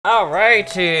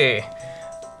Alrighty.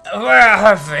 Where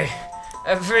are we?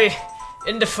 Are we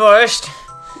in the forest?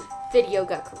 Video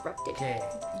got corrupted. Okay.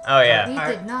 Oh yeah. We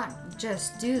did not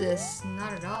just do this,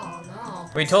 not at all, no.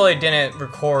 We totally didn't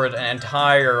record an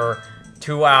entire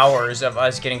 2 hours of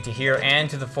us getting to here and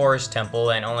to the forest temple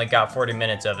and only got 40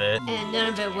 minutes of it. And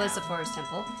none of it was the forest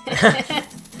temple.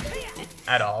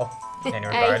 At all. In I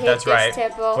regard. hate That's this right.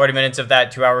 temple. 40 minutes of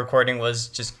that 2 hour recording was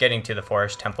just getting to the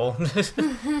forest temple.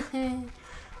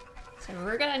 So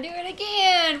we're gonna do it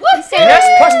again! You're not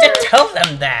supposed to tell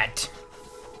them that!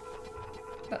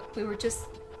 But we were just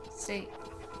saying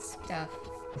stuff.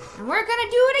 And we're gonna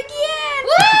do it again!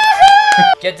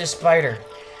 Get the spider.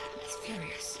 He's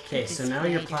furious. Okay, so now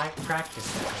you're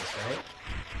practicing this,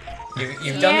 right?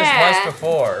 You've done this once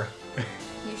before.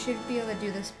 You should be able to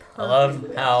do this I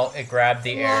love how it grabbed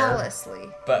the air, flawlessly.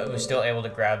 but it was still able to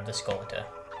grab the Skolta.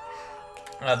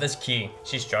 This key.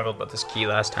 She struggled with this key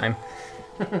last time.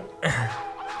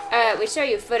 We show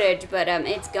you footage, but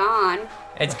it's gone.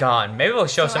 It's gone. Maybe we'll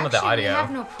show some of the actually, audio. We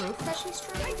have no proof that she's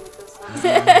trying with this one.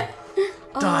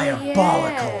 Diabolical.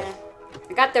 Yeah.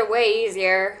 I got there way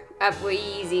easier. Way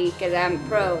easy, because I'm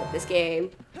pro at this game.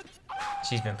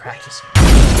 She's been practicing.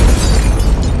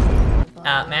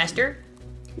 Master?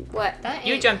 What? That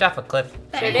You ain't- jumped off a cliff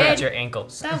That and ain't- hurt your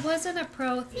ankles. That wasn't a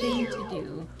pro thing to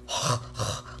do.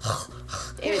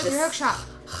 It was The a... hook shot.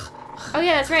 Oh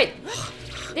yeah, that's right.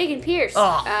 They can pierce.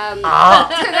 Oh,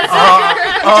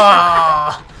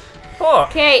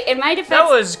 Okay, in my defense, that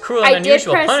was cruel and I did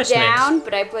unusual press punishment. down,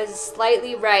 but I was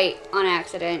slightly right on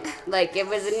accident. Like, it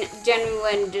was a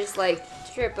genuine, just like,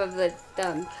 trip of the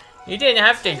thumb. You didn't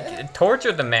have to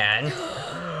torture the man.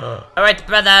 Alright,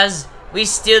 brothers. We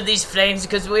steal these flames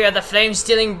because we are the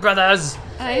flame-stealing brothers.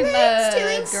 I'm a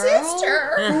Stealing girl.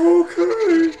 sister!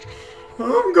 Okay.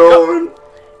 I'm going.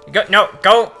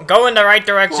 Go in the right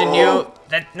direction, you.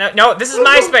 No, this is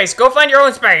my space. Go find your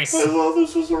own space. I thought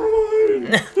this was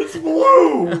mine. It's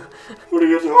blue. What are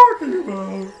you talking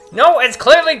about? No, it's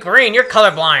clearly green. You're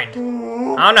colorblind.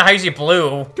 Oh, I don't know how you see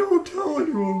blue. don't tell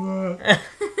anyone that.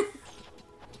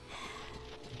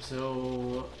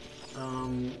 So,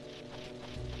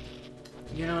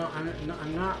 you know, I'm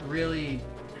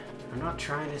not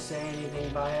trying to say anything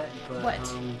by it, but What?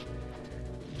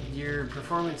 your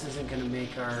performance isn't gonna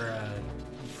make our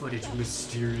footage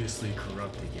mysteriously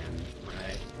corrupt again,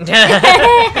 right?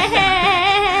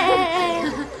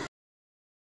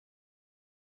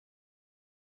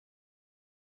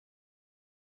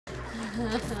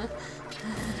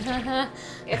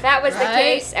 If that was the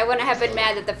Right? case, I wouldn't have been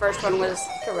mad that the first one was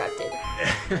corrupted.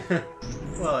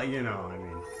 Well, you know, I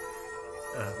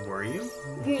mean, were you?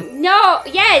 No,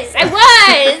 yes, I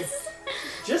was!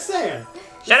 Just saying.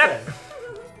 Shut up.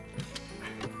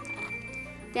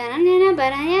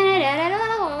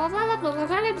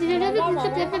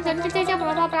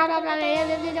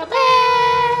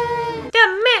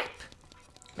 The map.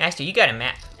 Master, you got a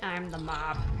map. I'm the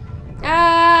mob.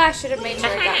 Ah, I should have made sure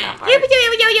I got that part.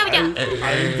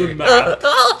 I'm the map.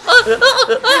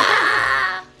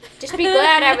 Just be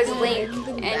glad I was Link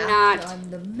The and map on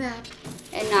the map.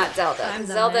 not Zelda. I'm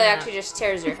the Zelda map. actually just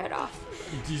tears your head off.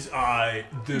 It is I,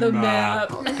 The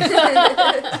map.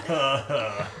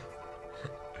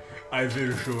 I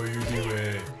will show you the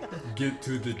way. Get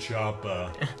to the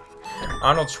chopper.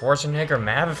 Arnold Schwarzenegger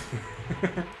map?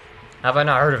 Have I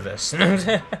not heard of this?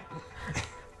 Okay,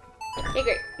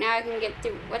 great. Now I can get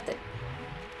through. What the?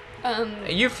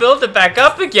 You filled it back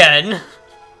up again.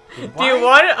 Do you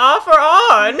want it off or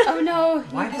on? Oh no,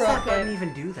 Why you does that broke button it.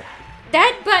 even do that?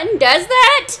 That button does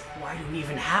that? Why do we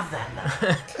even have that now?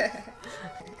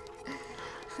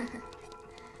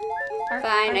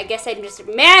 Fine, I guess I'm just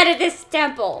mad at this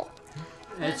temple.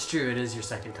 It's true, it is your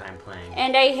second time playing.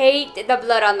 And I hate the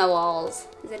blood on the walls.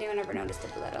 Has anyone ever noticed the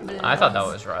blood on the walls? I thought that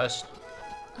was rust.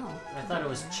 Oh, I thought it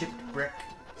was chipped brick.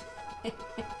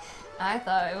 I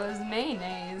thought it was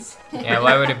mayonnaise. Yeah,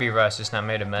 why would it be rust? It's not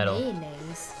made of metal.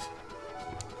 Mayonnaise.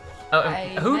 Oh, I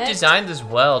who meant- designed this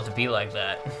well to be like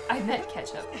that? I meant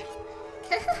ketchup.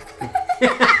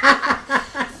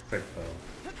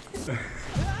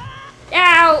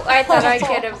 Ow! I thought I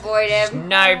could avoid him.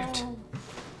 Sniped.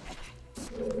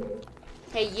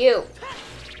 Hey, you.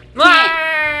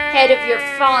 Head of your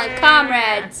fallen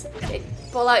comrades.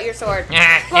 Pull out your sword. Pull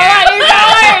out your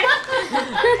sword!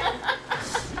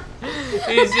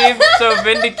 You seemed so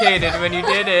vindicated when you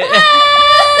did it.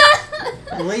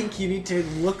 Link, you need to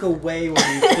look away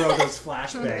when you throw those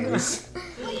flashbangs.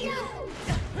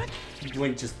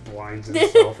 Link just blinds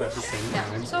himself at the same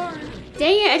time. Sorry.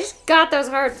 Dang it, I just got those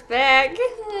hearts back.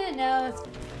 No, it's...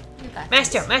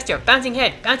 Master, bouncing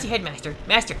head, master,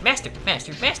 master, master,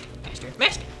 master, master. Would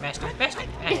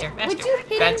you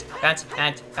hit Bounce, bounce,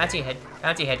 bounce, bouncy head,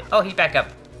 bouncy head. Oh, he's back up.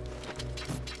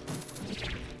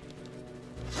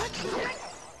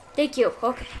 Thank you.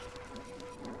 Okay.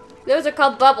 Those are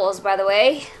called bubbles, by the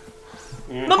way.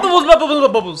 Bubbles,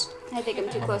 bubbles, bubbles. I think I'm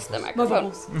too close to the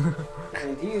microphone.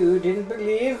 And you didn't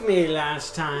believe me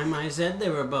last time. I said they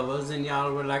were bubbles, and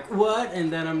y'all were like, what?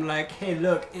 And then I'm like, hey,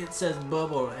 look, it says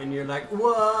bubble. And you're like,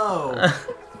 whoa.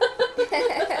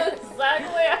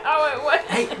 Exactly how it went.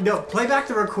 Hey, no, play back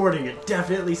the recording. It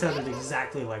definitely sounded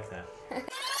exactly like that.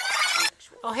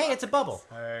 Oh, hey, it's a bubble.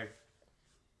 Hey.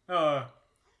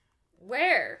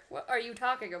 Where? What are you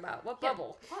talking about? What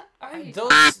bubble? What are you?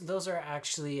 Those are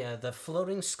actually, the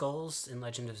floating skulls in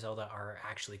Legend of Zelda are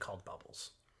actually called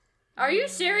bubbles. Are you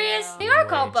serious? They are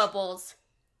called Wait. bubbles.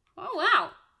 Oh,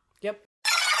 wow. Yep.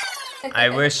 I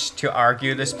wish to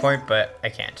argue this point, but I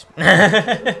can't.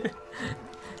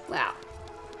 Wow.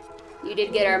 You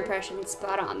did get our impression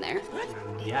spot on there.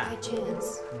 Yeah, By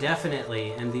chance.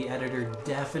 definitely. And the editor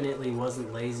definitely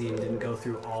wasn't lazy and didn't go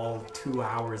through all 2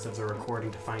 hours of the recording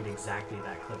to find exactly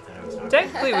that clip that I was talking about.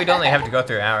 Technically, we'd only have to go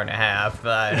through an hour and a half,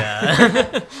 but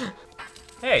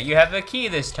hey, you have a key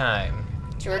this time.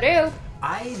 Sure do.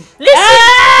 Listen!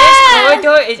 This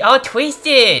corridor is all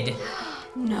twisted!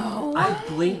 No. I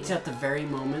blinked at the very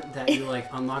moment that you, like,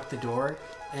 unlocked the door.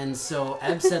 And so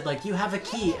Eb said, like, you have a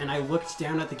key. And I looked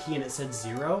down at the key and it said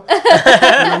 0.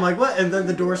 And I'm like, what? And then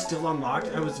the door's still unlocked.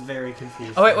 I was very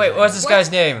confused. Oh, wait, what's this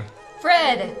guy's name?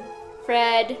 Fred.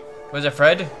 Fred. Was it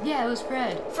Fred? Yeah, it was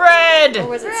Fred. Fred! Or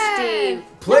was it Steve?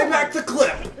 Play back the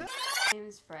clip! His name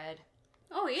is Fred.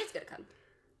 Oh, he is gonna come.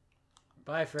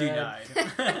 Bye, Fred.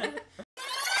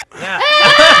 Yeah.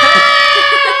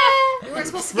 You weren't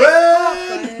supposed to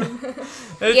Fred!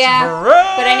 It's Yeah,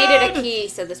 Fred! but I needed a key,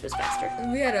 so this was faster.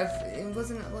 We had it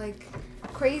wasn't like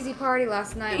crazy party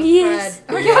last night with Yes.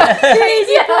 Fred.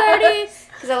 Crazy party!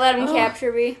 Because I let him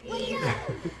capture me.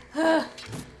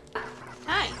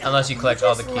 Hi. Unless you collect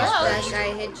all the keys That first.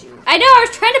 guy hit you. I know, I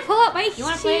was trying to pull out my You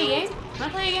want to play a game?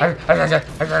 Want to play a game?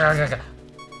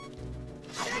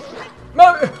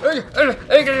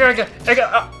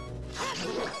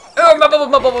 Oh, my bubbles,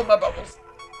 my bubbles, my bubbles.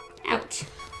 Ouch.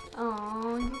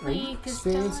 Oh, Are you Link is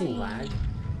experiencing dying. lag?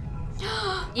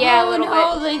 Yeah, Oh, a little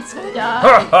no, bit. Link's gonna die.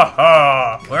 Ha ha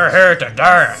ha! We're here to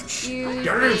dance. Excuse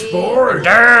Dance, me. boy!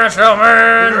 Dance, little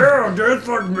man! Yeah, dance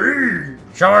like me!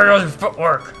 Show me those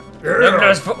footwork. Look at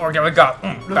this footwork that we got.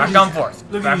 Back and forth.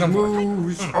 Look Back at and these forth.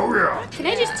 moves! Oh, yeah! Can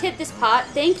I just hit this pot?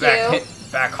 Thank Back you. hit.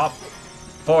 Back hop.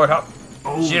 Forward hop.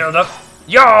 Oh, Shield up. look at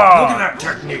Yeah! that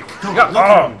technique! Come Yeah, on, look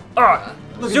at him!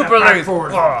 Look Super at that leaf. back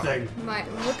forward hop thing!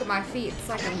 Look at my feet. It's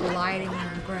like I'm gliding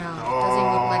on the ground. It doesn't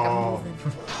even look like I'm moving.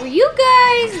 Were you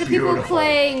guys the people Beautiful.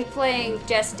 playing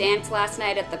Just Dance last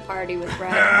night at the party with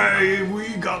Fred? Hey, we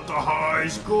got the high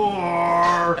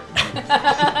score!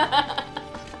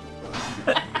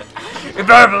 You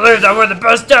better believe that we're the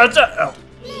best dancer.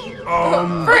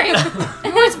 Oh. Frank,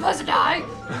 you weren't supposed to die.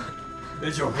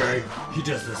 It's okay. He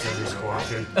does this every so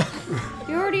often.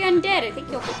 You're already undead. I think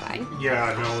you'll be fine.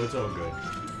 Yeah, no, it's all good.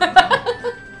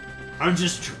 I'm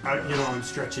just, I'm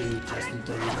stretching, testing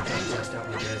things, trying to test out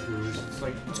my dance moves. It's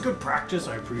like, it's good practice.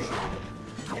 I appreciate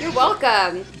it. You're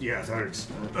welcome. Yeah, thanks.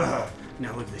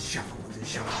 Now look at this shuffle,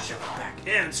 shuffle back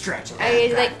and stretch. Are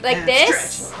you back, like and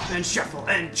this? Stretch, and shuffle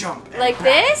and jump. And Like back,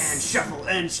 this? And shuffle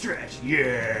and stretch.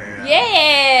 Yeah.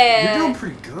 Yeah. You're doing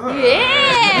pretty good.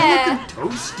 Yeah. You're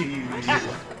looking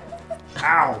toasty.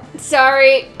 Ow.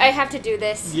 Sorry, I have to do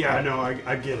this. Yeah, no,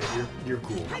 I get it. You're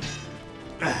cool.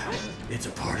 It's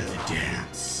a part of the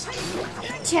dance.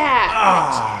 Chat.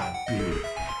 Ah, beautiful.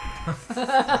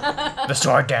 The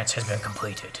sword dance has been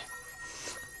completed.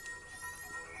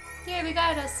 Here, we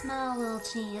got a small little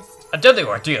chest. A deadly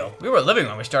ordeal. We were living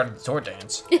when we started the sword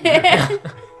dance.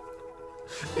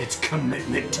 It's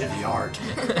commitment to the art.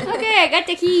 Okay, I got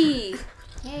the key.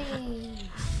 Yay.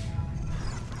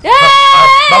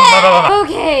 Ah!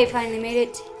 Okay, finally made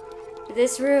it to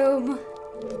this room.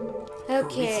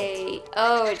 Okay.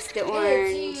 Oh, it's the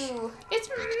orange. It's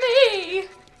me.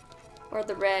 Or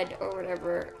the red, or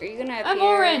whatever. Are you gonna appear? I'm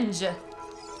orange.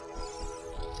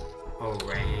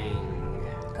 Orang.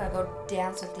 Gotta go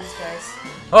dance with these guys.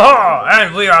 Oh,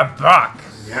 and we are back.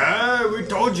 Yeah, we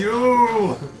told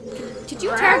you. Did you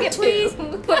target, please?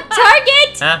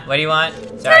 Target! Huh? What do you want?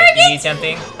 Sorry, do you need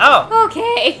something? Oh,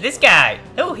 Okay. this guy.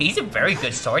 Oh, he's a very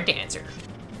good sword dancer.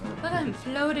 Look, I'm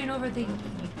floating over the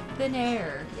thin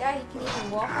air. Yeah, he can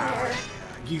even walk on air.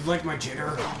 You like my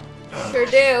jitter? Sure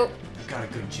do. I've got a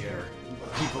good jitter.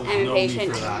 People I'm know me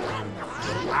impatient. for that.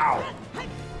 Ow.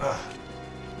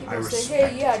 People I say,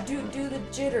 respect hey, yeah, do the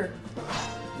jitter.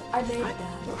 I made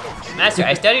that. Master,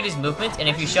 I studied his movements, and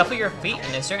if you shuffle your feet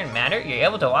in a certain manner, you're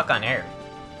able to walk on air.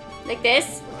 Like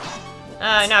this?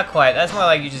 Not quite. That's more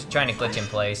like you're just trying to glitch in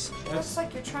place. Looks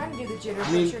like you're trying to do the jitter,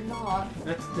 I mean- but you're not.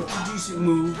 That's a decent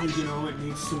move. You know, it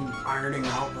needs some ironing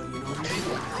out, but you know, I think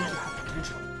you have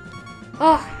potential.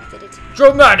 Oh, did it.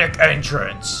 Dramatic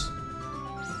entrance.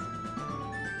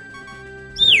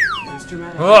 It's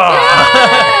dramatic. Ah!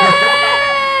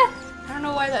 I don't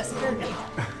know why that scared me.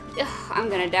 Ugh, I'm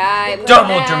gonna die. I'm gonna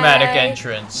Double die. dramatic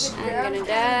entrance. I'm Ground gonna came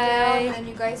down, die. and then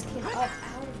you guys came up out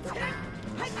of the ground.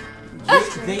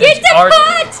 They- Get the Art-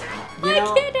 pot! You Why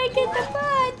know- can't I get the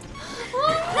pot?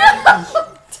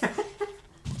 Oh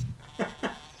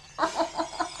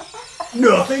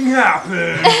Nothing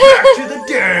happened. Back to the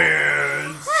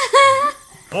dance.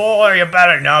 Boy, you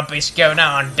better not be skipping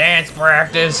out on dance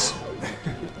practice.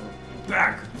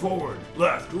 Back, forward,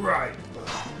 left, right.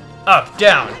 Up,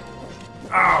 down,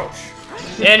 Ouch.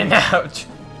 in and out.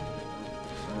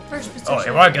 First position. Oh,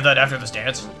 you want to get that after this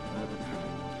dance?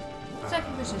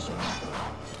 Second position.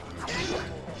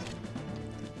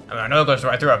 I mean, I know it goes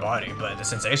right through our body, but the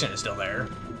sensation is still there.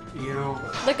 You know,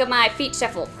 no! Look at my feet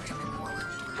shuffle.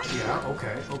 yeah,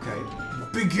 okay.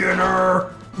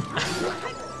 Beginner.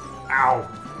 Ow.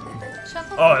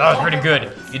 Shuffle. Oh, that was pretty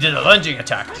good. You did a lunging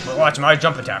attack, but watch my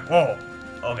jump attack. Whoa.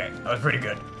 Okay, that was pretty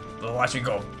good. But watch me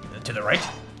go to the right.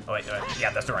 Oh wait,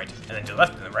 yeah, that's the right. And then to the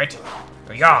left and the right.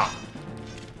 Yeah.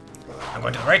 I'm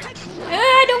going to the right.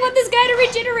 I don't want this guy to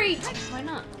regenerate. Why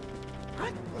not?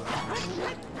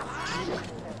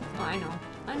 Oh, I know.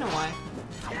 I know why.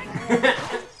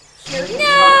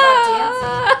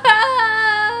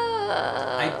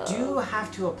 I do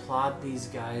have to applaud these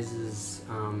guys'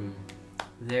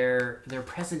 their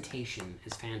presentation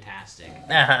is fantastic.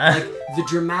 Uh-huh. Like the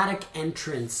dramatic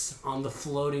entrance on the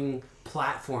floating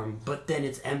platform, but then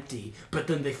it's empty, but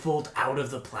then they fold out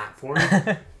of the platform.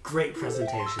 Great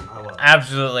presentation. I love it.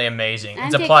 Absolutely amazing. I'm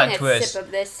It's a taking plot a twist. sip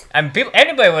of this. And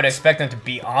anybody would expect them to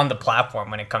be on the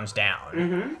platform when it comes down.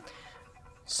 Mm-hmm.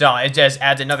 So it just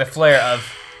adds another flair of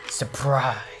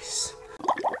surprise.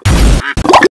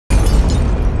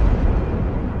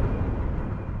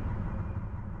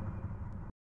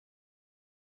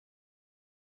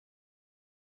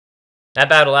 That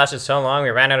battle lasted so long, we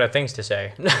ran out of things to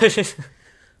say.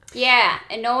 Yeah,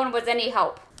 and no one was any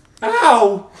help.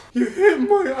 Ow! You hit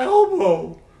my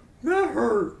elbow. That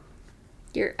hurt.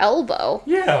 Your elbow.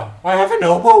 Yeah, I have an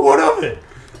elbow. What of it?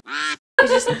 It's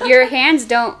just your hands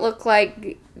don't look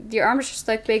like your arms just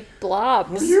like big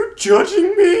blobs. Are you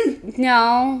judging me?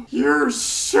 No. You're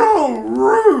so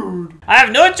rude. I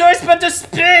have no choice but to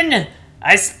spin!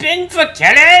 I spin for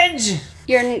carriage!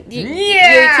 You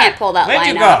Yeah! can't pull that Where'd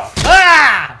line you go? off.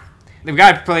 Ah! We've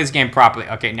got to play this game properly.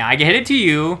 Okay, now I hit it to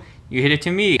you, you hit it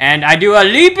to me, and I do a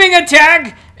leaping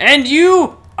attack, and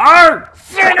you are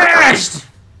finished!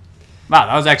 Wow,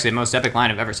 that was actually the most epic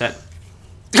line I've ever said.